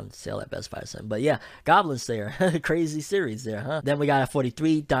was like on sale at Best Buy or something. But yeah, Goblin Slayer. Crazy series there, huh? Then we got at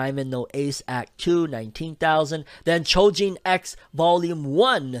 43, Diamond No Ace Act 2, 19,000. Then Chojin X Volume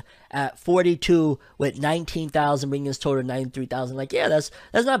 1 at 42 with 19,000, bringing his total to 93,000. Like, yeah, that's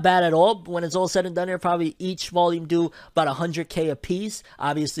not bad at all. When it's all said and done, here probably each volume do about 100K a piece.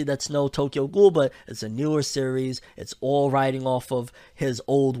 Obviously, that's no Tokyo Ghoul, but it's a newer series. It's all riding off of his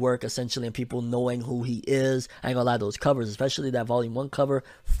old work, essentially, and people knowing who he is. I ain't gonna lie, those covers, especially that Volume 1 cover,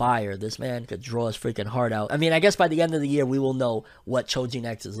 fire. This man could draw his freaking heart out. I mean, I guess by the end of the year, we will know what Chojin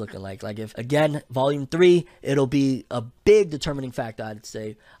X is looking like. Like, if, again, Volume 3, it'll be a big determining factor, I'd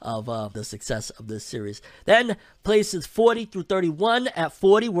say, of the success of this series. Then places 40 through 31. At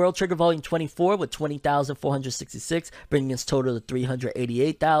 40, World Trigger Volume 24 with 20,466, bringing its total to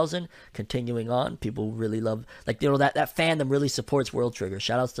 388,000. Continuing on, people really love, like, you know, that fandom really supports World Trigger.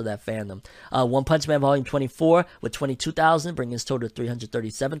 Shout outs to that fandom. One Punch Man Volume 24 with 22,000, bringing its total to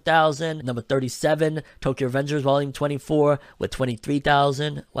 337,000. Number 37, Tokyo Revengers Volume 24 with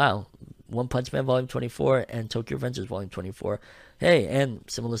 23,000. Wow. One Punch Man Volume 24 and Tokyo Revengers Volume 24. Hey, and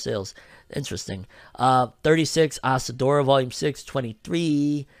similar sales. Interesting. 36, Asadora Volume 6,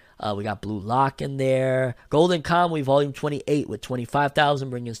 23. We got Blue Lock in there. Golden Kamuy Volume 28 with 25,000,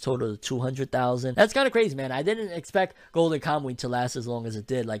 bringing his total to 200,000. That's kind of crazy, man. I didn't expect Golden Kamuy to last as long as it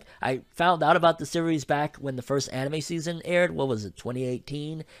did. Like, I found out about the series back when the first anime season aired. What was it,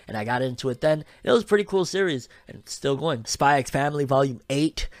 2018? And I got into it then. It was a pretty cool series, and it's still going. Spy X Family Volume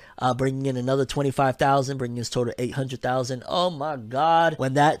 8. Bringing in another 25,000, bringing his total to 800,000. Oh my God.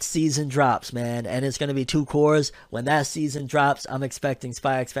 When that season drops, man, and it's going to be 2 cores, when that season drops, I'm expecting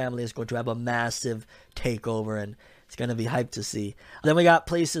Spy X Family is going to have a massive takeover, and it's going to be hyped to see. Then we got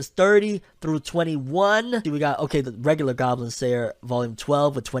places 30 through 21. We got, okay, the regular Goblin Slayer Volume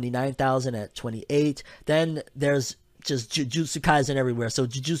 12 with 29,000 at 28. Then there's just Jujutsu Kaisen everywhere. So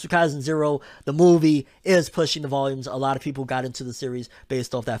Jujutsu Kaisen 0, the movie, is pushing the volumes. A lot of people got into the series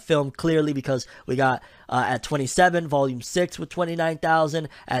based off that film, clearly, because we got at 27, Volume 6 with 29,000.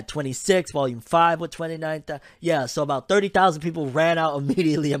 At 26, Volume 5 with 29,000. Yeah, so about 30,000 people ran out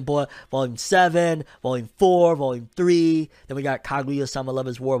immediately and bought Volume 7, Volume 4, Volume 3. Then we got Kaguya-sama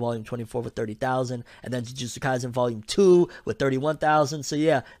Lovers War, Volume 24 with 30,000. And then Jujutsu Kaisen Volume 2 with 31,000. So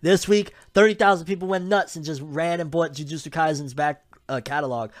yeah, this week, 30,000 people went nuts and just ran and bought Jujutsu Kaisen's back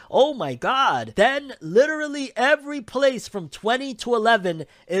catalog. Oh my God. Then literally every place from 20 to 11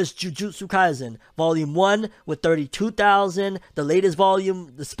 is Jujutsu Kaisen. Volume 1 with 32,000. The latest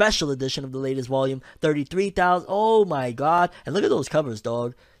volume, the special edition of the latest volume, 33,000. Oh my God. And look at those covers,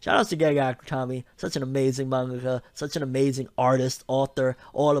 dog. Shout out to Gege Akutami. Such an amazing mangaka. Such an amazing artist, author,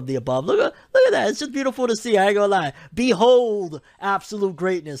 all of the above. Look at that. It's just beautiful to see. I ain't gonna lie. Behold absolute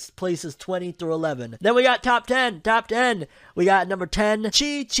greatness. Places 20 through 11. Then we got top 10. Top 10. We got number 10. Chi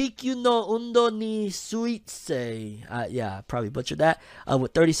Chikyu no Undo ni Suitse. Yeah, I probably butchered that.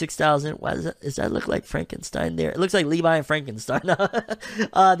 With 36,000. Why does that? Does that look like Frankenstein there? It looks like Levi and Frankenstein.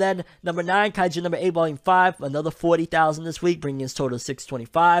 Then number 9. Kaiju number 8, volume 5. Another 40,000 this week, bringing his total to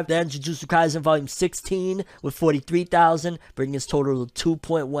 625. Then Jujutsu Kaisen volume 16 with 43,000, bringing his total to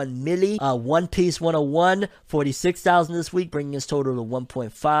 2.1 milli. One Piece 101, 46,000 this week, bringing his total to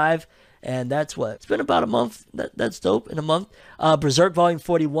 1.5. And that's what? It's been about a month. That's dope. In a month. Berserk Volume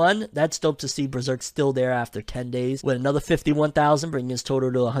 41. That's dope to see Berserk still there after 10 days. With another 51,000, bringing his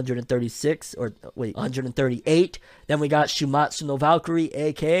total to 136. Or, wait, 138. Then we got Shumatsu no Valkyrie,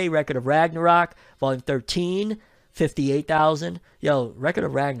 a.k.a. Record of Ragnarok. Volume 13. 58,000. Yo, Record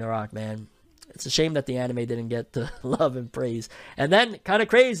of Ragnarok, man. It's a shame that the anime didn't get the love and praise. And then, kind of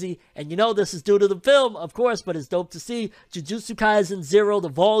crazy, and you know this is due to the film, of course, but it's dope to see Jujutsu Kaisen 0, the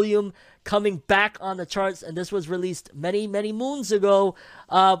volume, coming back on the charts, and this was released many, many moons ago,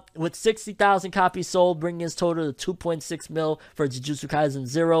 with 60,000 copies sold, bringing his total to 2.6 mil for Jujutsu Kaisen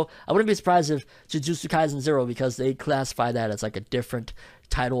 0. I wouldn't be surprised if Jujutsu Kaisen 0, because they classify that as like a different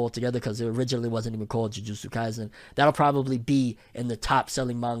title altogether, because it originally wasn't even called Jujutsu Kaisen. That'll probably be in the top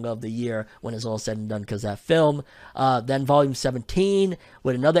selling manga of the year when it's all said and done, because that film. Then volume 17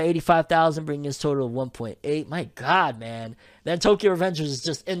 with another 85,000, bringing his total to 1.8. My God, man. Then Tokyo Revengers is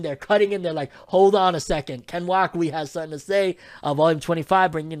just in there, cutting in there like, hold on a second. Ken Wakui has something to say. Volume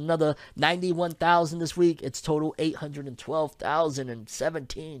 25, bringing in another 91,000 this week. It's total 812,000 in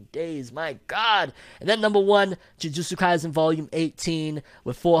 17 days. My God. And then number 1, Jujutsu Kaisen Volume 18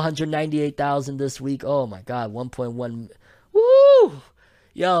 with 498,000 this week. Oh my God, 1.1. Woo!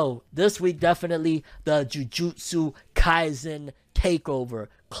 Yo, this week definitely the Jujutsu Kaisen takeover.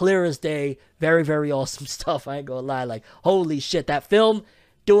 Clear as day. Very, very awesome stuff. I ain't gonna lie. Like, holy shit, that film,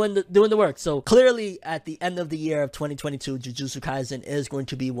 doing the work. So clearly at the end of the year of 2022, Jujutsu Kaisen is going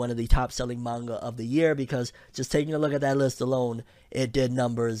to be one of the top selling manga of the year, because just taking a look at that list alone, it did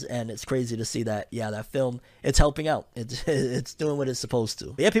numbers, and it's crazy to see that, yeah, that film, it's helping out. It's doing what it's supposed to.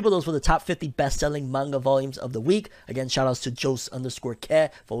 But yeah, people, those were the top 50 best-selling manga volumes of the week. Again, shout-outs to Jose_Ke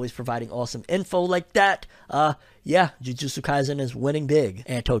for always providing awesome info like that. Yeah, Jujutsu Kaisen is winning big.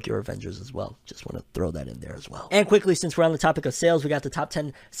 And Tokyo Revengers as well. Just want to throw that in there as well. And quickly, since we're on the topic of sales, we got the top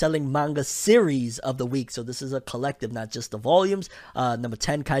 10 selling manga series of the week. So this is a collective, not just the volumes. Number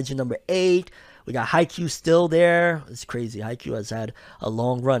 10, Kaiju number 8. We got Haikyuu still there. It's crazy. Haikyuu has had a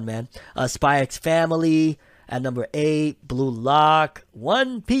long run, man. Spy X Family at number 8. Blue Lock.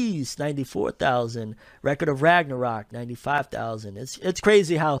 One Piece, 94,000. Record of Ragnarok, 95,000. It's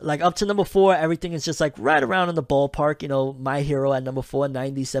crazy how, like, up to number 4, everything is just like right around in the ballpark. You know, My Hero at number 4,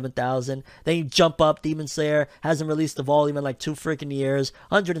 97,000. Then you jump up, Demon Slayer hasn't released the volume in like 2 freaking years,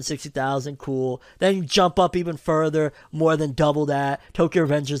 160,000. Cool. Then you jump up even further, more than double that. Tokyo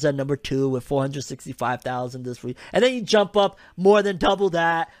Revengers at number 2 with 465,000 this week. And then you jump up more than double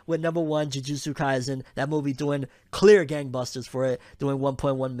that with number 1, Jujutsu Kaisen. That movie doing clear gangbusters for it, doing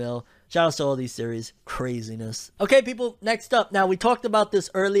 1.1 mil. Shout out to all these series. Craziness. Okay, people, next up. Now, we talked about this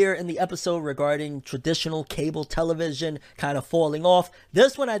earlier in the episode regarding traditional cable television kind of falling off.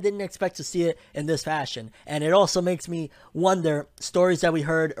 This one, I didn't expect to see it in this fashion. And it also makes me wonder, stories that we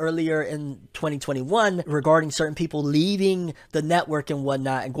heard earlier in 2021 regarding certain people leaving the network and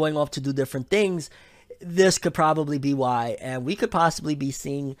whatnot and going off to do different things. This could probably be why, and we could possibly be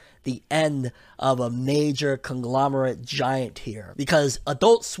seeing the end of a major conglomerate giant here, because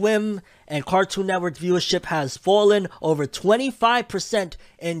Adult Swim and Cartoon Network viewership has fallen over 25%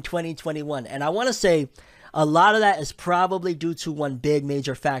 in 2021, and I want to say a lot of that is probably due to one big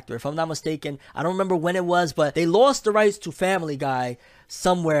major factor. If I'm not mistaken, I don't remember when it was, but they lost the rights to Family Guy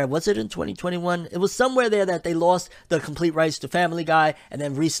somewhere. Was it in 2021? It was somewhere there that they lost the complete rights to Family Guy, and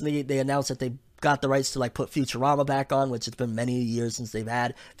then recently they announced that they got the rights to like put Futurama back on, which it's been many years since they've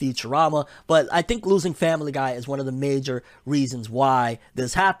had Futurama. But I think losing Family Guy is one of the major reasons why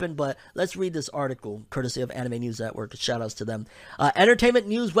this happened. But let's read this article, courtesy of Anime News Network. Shout outs to them. Entertainment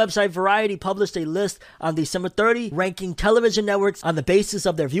news website Variety published a list on December 30, ranking television networks on the basis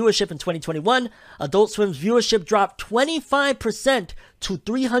of their viewership in 2021. Adult Swim's viewership dropped 25% to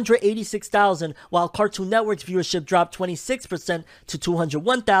 386,000, while Cartoon Network's viewership dropped 26% to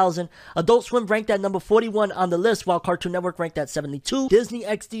 201,000. Adult Swim ranked at number 41 on the list, while Cartoon Network ranked at 72. Disney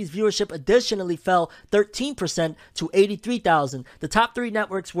XD's viewership additionally fell 13% to 83,000. The top 3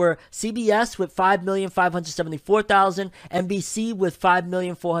 networks were CBS with 5,574,000, NBC with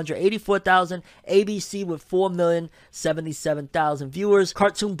 5,484,000, ABC with 4,077,000 viewers.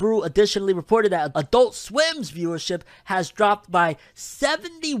 Cartoon Brew additionally reported that Adult Swim's viewership has dropped by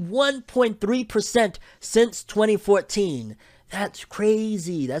 71.3% since 2014. That's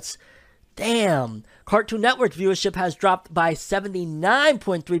crazy. That's damn. Cartoon Network viewership has dropped by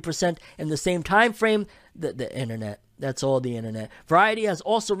 79.3% in the same time frame. The internet. That's all the internet. Variety has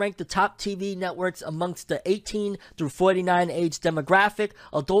also ranked the top TV networks amongst the 18 through 49 age demographic.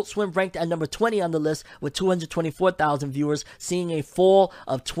 Adult Swim ranked at number 20 on the list with 224,000 viewers, seeing a fall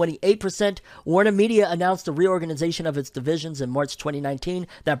of 28%. Warner Media announced the reorganization of its divisions in March 2019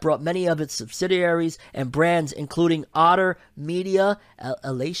 that brought many of its subsidiaries and brands, including Otter Media,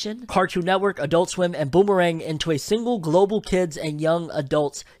 Elation, Cartoon Network, Adult Swim, and Boomerang, into a single global kids and young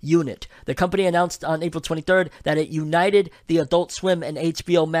adults unit. The company announced on April 23rd that it united the Adult Swim and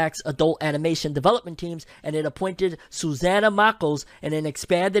HBO Max adult animation development teams, and it appointed Susanna Makos in an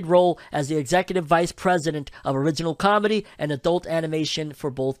expanded role as the executive vice president of original comedy and adult animation for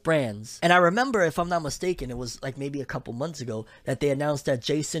both brands. And I remember, if I'm not mistaken, it was like maybe a couple months ago that they announced that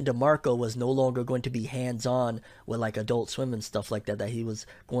Jason DeMarco was no longer going to be hands-on with like Adult Swim and stuff like that, that he was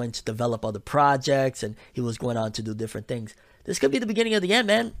going to develop other projects and he was going on to do different things. This could be the beginning of the end,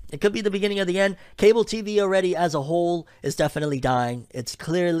 man. It could be the beginning of the end. Cable TV already as a whole is definitely dying. It's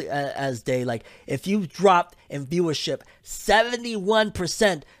clearly as day. Like, if you've dropped in viewership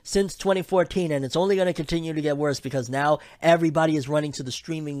 71% since 2014, and it's only going to continue to get worse because now everybody is running to the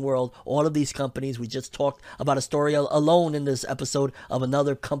streaming world. All of these companies, we just talked about a story alone in this episode of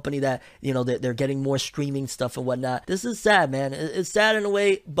another company that, you know, they're getting more streaming stuff and whatnot. This is sad, man. It's sad in a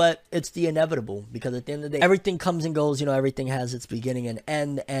way, but it's the inevitable, because at the end of the day, everything comes and goes. You know, everything has its beginning and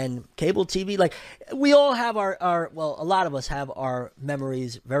end, and cable TV, like, we all have our well, a lot of us have our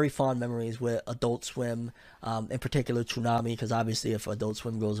memories, very fond memories with Adult Swim, in particular Toonami, because obviously if Adult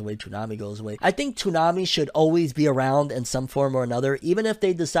Swim goes away, Toonami goes away. I think Toonami should always be around in some form or another, even if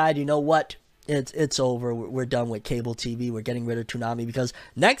they decide, you know what, it's over. We're done with cable TV. We're getting rid of Toonami because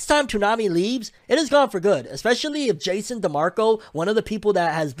next time Toonami leaves, it is gone for good. Especially if Jason DeMarco, one of the people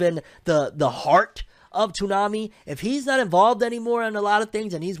that has been the heart of Toonami, if he's not involved anymore in a lot of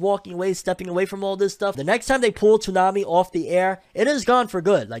things and he's walking away, stepping away from all this stuff, the next time they pull Toonami off the air, it is gone for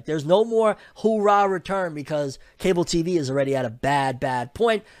good. Like, there's no more hoorah return because cable TV is already at a bad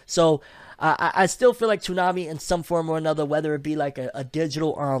point. So I still feel like Toonami in some form or another, whether it be like a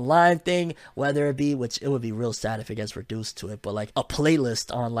digital or online thing, whether it be, which it would be real sad if it gets reduced to it, but like a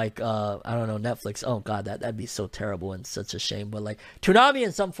playlist on like, I don't know, Netflix. Oh God, that'd be so terrible and such a shame. But like Toonami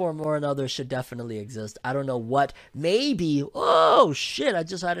in some form or another should definitely exist. I don't know what, maybe, oh shit, I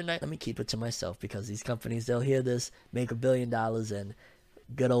just had a night. Let me keep it to myself because these companies, they'll hear this, make $1 billion and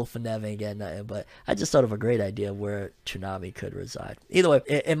good old Fenev ain't getting nothing. But I just thought of a great idea where Toonami could reside. Either way,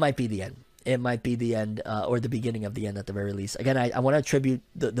 it might be the end. It might be the end or the beginning of the end at the very least. Again, I want to attribute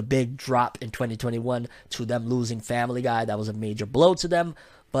the big drop in 2021 to them losing Family Guy. That was a major blow to them.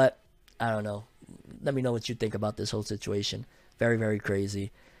 But I don't know. Let me know what you think about this whole situation. Very, very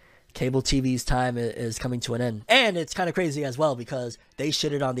crazy. Cable TV's time is coming to an end. And it's kind of crazy as well because they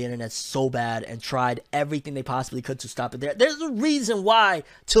shitted on the internet so bad and tried everything they possibly could to stop it. There's a reason why,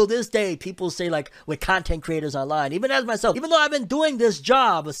 till this day, people say, like, with content creators online, even as myself, even though I've been doing this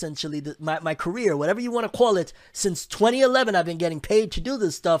job, essentially, my career, whatever you want to call it, since 2011, I've been getting paid to do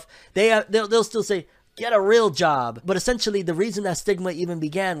this stuff, they'll still say, get a real job. But essentially, the reason that stigma even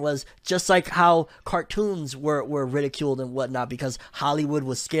began was just like how cartoons were ridiculed and whatnot because Hollywood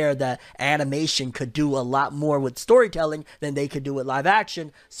was scared that animation could do a lot more with storytelling than they could do with live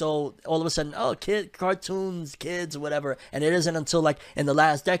action. So all of a sudden, oh, cartoons, kids, whatever. And it isn't until like in the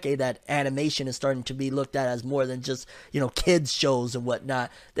last decade that animation is starting to be looked at as more than just, kids shows and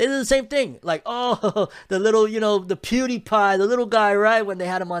whatnot. They did the same thing. Like, oh, the little, the PewDiePie, the little guy, right? When they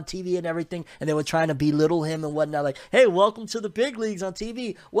had him on TV and everything, and they were trying to belittle him and whatnot, like, hey, welcome to the big leagues on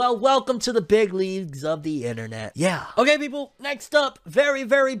TV. Well, welcome to the big leagues of the internet. Yeah. Okay, people, next up, very,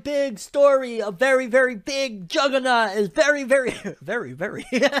 very big story. A very, very big juggernaut is very, very, very, very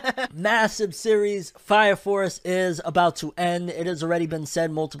massive series. Fire Force is about to end. It has already been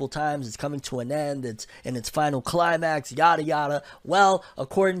said multiple times. It's coming to an end. It's in its final climax, yada, yada. Well,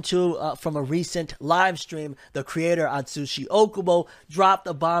 according to, from a recent live stream, the creator, Atsushi Okubo, dropped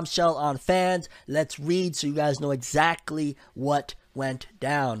a bombshell on fans. Let's read so you guys know exactly what went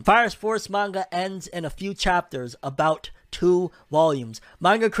down. Fire Force manga ends in a few chapters, about 2 volumes.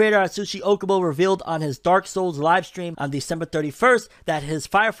 Manga creator Atsushi Okubo revealed on his Dark Souls livestream on December 31st that his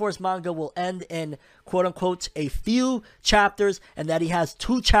Fire Force manga will end in quote-unquote a few chapters and that he has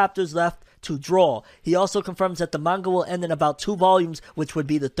 2 chapters left to draw. He also confirms that the manga will end in about 2 volumes, which would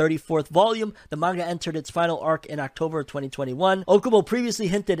be the 34th volume. The manga entered its final arc in October of 2021. Okubo previously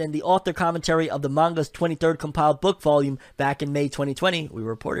hinted in the author commentary of the manga's 23rd compiled book volume back in May 2020, we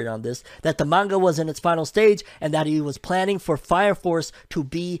reported on this, that the manga was in its final stage and that he was planning for Fire Force to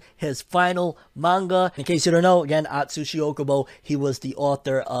be his final manga. In case you don't know, again, Atsushi Okubo, he was the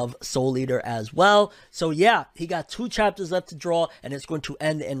author of Soul Eater as well. So yeah, he got 2 chapters left to draw and it's going to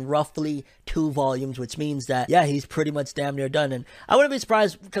end in roughly 2 volumes, which means that, yeah, he's pretty much damn near done. And I wouldn't be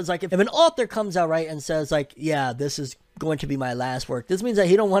surprised because, like, if an author comes out, right, and says, like, yeah, this is going to be my last work, this means that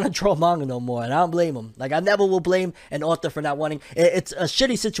he don't want to draw manga no more, and I don't blame him. Like, I never will blame an author for not wanting. It's a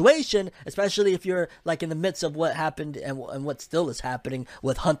shitty situation, especially if you're, like, in the midst of what happened and what still is happening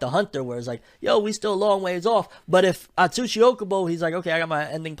with Hunter x Hunter, where it's like, yo, we still a long ways off. But if Atsushi Okubo, he's like, okay, I got my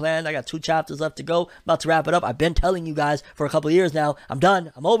ending plan, I got 2 chapters left to go, about to wrap it up, I've been telling you guys for a couple of years now, I'm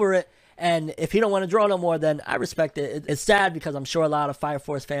done, I'm over it. And if he don't want to draw no more, then I respect it. It's sad because I'm sure a lot of Fire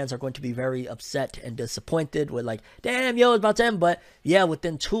Force fans are going to be very upset and disappointed with, like, damn, yo, it's about to end. But yeah,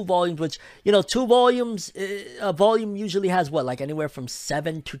 within 2 volumes, which, 2 volumes, a volume usually has what, like anywhere from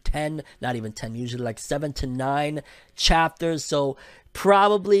 7 to 10, not even 10, usually like 7 to 9 chapters. So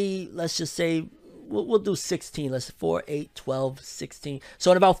probably, let's just say, we'll do 16. Let's 4, 8, 12, 16. So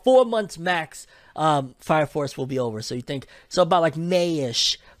in about 4 months max, Fire Force will be over. So you think, so about like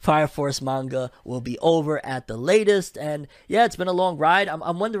May-ish, Fire Force manga will be over at the latest. And yeah, it's been a long ride.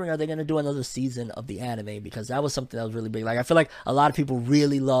 I'm wondering, are they going to do another season of the anime? Because that was something that was really big. Like, I feel like a lot of people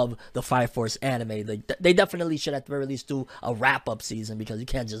really love the Fire Force anime. They definitely should at the very least do a wrap-up season because you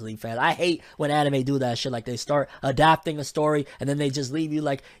can't just leave fans. I hate when anime do that shit. Like, they start adapting a story and then they just leave you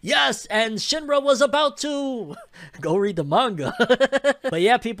like, yes, and Shinra was about to go read the manga. But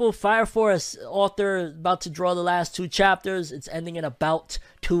yeah, people, Fire Force author about to draw the last 2 chapters. It's ending in about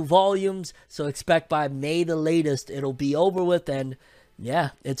 2 volumes, so expect by May the latest it'll be over with. And yeah,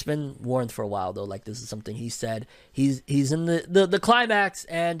 it's been warned for a while though. Like, this is something he said. He's in the climax,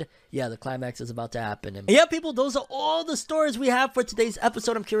 and yeah, the climax is about to happen. And yeah, people, those are all the stories we have for today's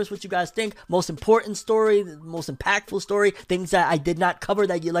episode. I'm curious what you guys think. Most important story, the most impactful story, things that I did not cover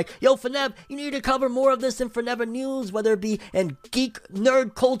that you're like, yo, Fenev, you need to cover more of this in Forever News, whether it be in geek,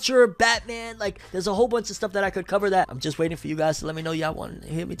 nerd culture, Batman. Like, there's a whole bunch of stuff that I could cover that. I'm just waiting for you guys to let me know y'all want to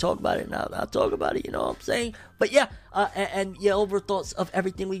hear me talk about it, and I'll talk about it, you know what I'm saying? But yeah, and your over thoughts of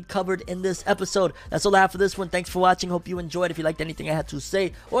everything we covered in this episode. That's all I have for this one. Thanks for watching. Hope you enjoyed. If you liked anything I had to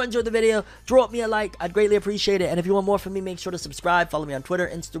say or enjoyed the video, drop me a like. I'd greatly appreciate it. And if you want more from me, make sure to subscribe. Follow me on Twitter,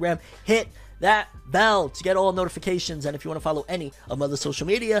 Instagram. Hit that bell to get all notifications. And if you want to follow any of my other social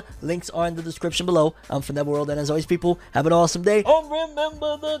media, links are in the description below. I'm from Neverworld, and as always, people, have an awesome day. And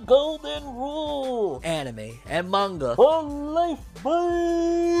remember the golden rule: anime and manga for life.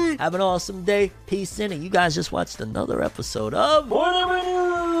 Bye. Have an awesome day. Peace in, and you guys just watched another episode of Forever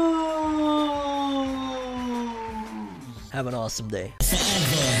News. Have an awesome day. So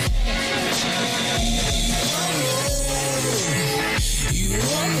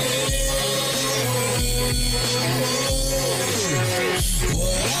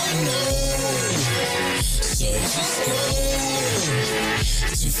just go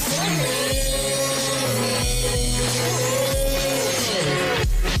to find me.